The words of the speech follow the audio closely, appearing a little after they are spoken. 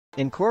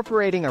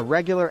Incorporating a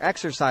regular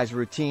exercise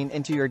routine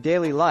into your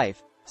daily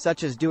life,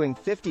 such as doing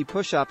 50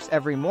 push-ups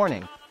every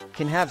morning,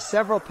 can have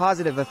several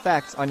positive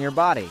effects on your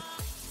body.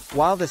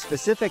 While the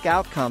specific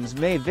outcomes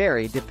may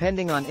vary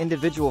depending on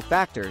individual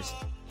factors,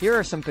 here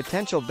are some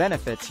potential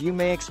benefits you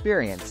may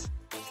experience.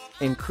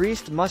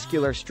 Increased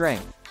muscular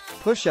strength.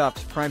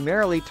 Push-ups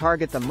primarily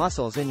target the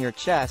muscles in your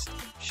chest,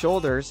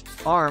 shoulders,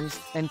 arms,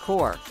 and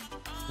core.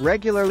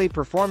 Regularly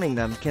performing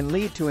them can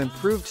lead to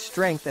improved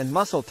strength and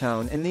muscle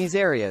tone in these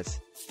areas.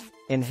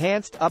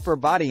 Enhanced upper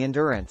body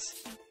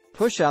endurance.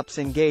 Push-ups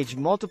engage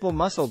multiple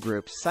muscle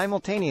groups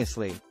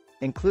simultaneously,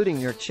 including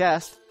your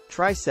chest,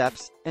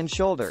 triceps, and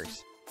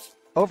shoulders.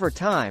 Over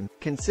time,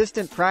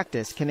 consistent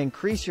practice can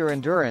increase your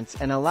endurance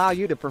and allow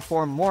you to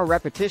perform more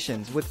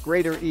repetitions with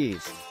greater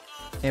ease.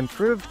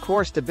 Improved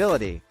core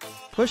stability.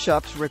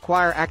 Push-ups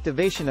require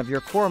activation of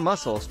your core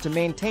muscles to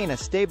maintain a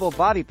stable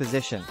body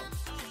position.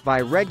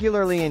 By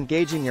regularly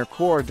engaging your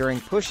core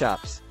during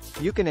push-ups,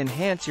 you can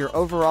enhance your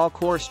overall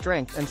core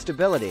strength and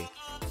stability.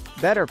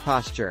 Better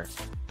posture.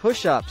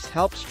 Push-ups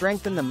help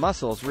strengthen the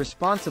muscles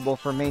responsible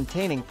for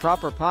maintaining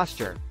proper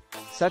posture,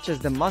 such as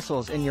the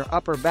muscles in your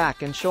upper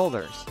back and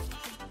shoulders.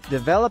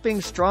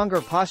 Developing stronger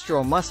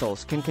postural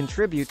muscles can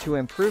contribute to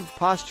improved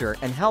posture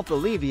and help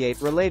alleviate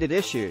related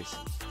issues.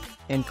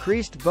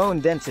 Increased bone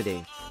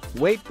density.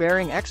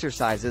 Weight-bearing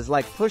exercises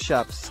like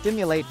push-ups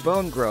stimulate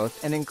bone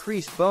growth and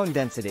increase bone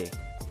density.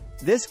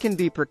 This can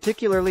be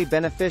particularly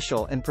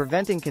beneficial in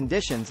preventing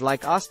conditions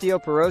like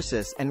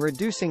osteoporosis and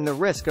reducing the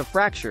risk of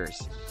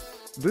fractures.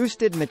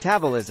 Boosted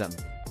metabolism.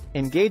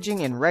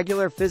 Engaging in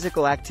regular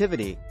physical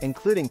activity,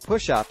 including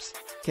push-ups,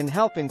 can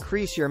help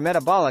increase your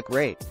metabolic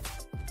rate.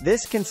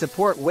 This can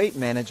support weight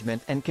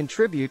management and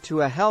contribute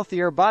to a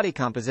healthier body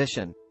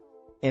composition.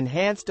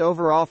 Enhanced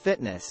overall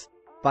fitness.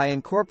 By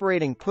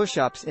incorporating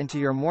push-ups into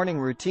your morning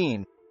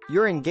routine,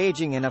 you're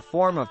engaging in a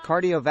form of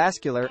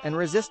cardiovascular and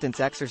resistance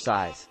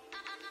exercise.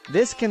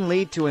 This can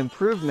lead to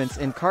improvements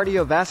in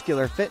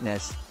cardiovascular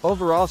fitness,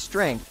 overall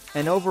strength,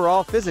 and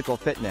overall physical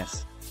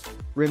fitness.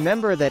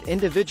 Remember that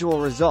individual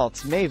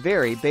results may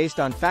vary based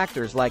on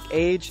factors like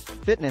age,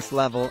 fitness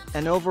level,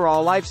 and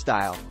overall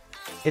lifestyle.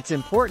 It's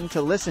important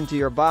to listen to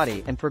your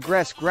body and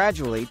progress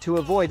gradually to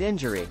avoid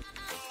injury.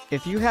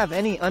 If you have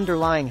any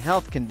underlying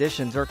health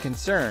conditions or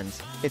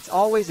concerns, it's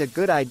always a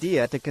good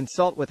idea to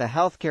consult with a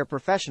healthcare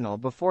professional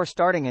before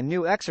starting a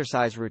new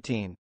exercise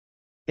routine.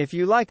 If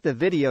you like the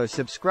video,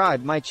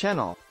 subscribe my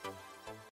channel.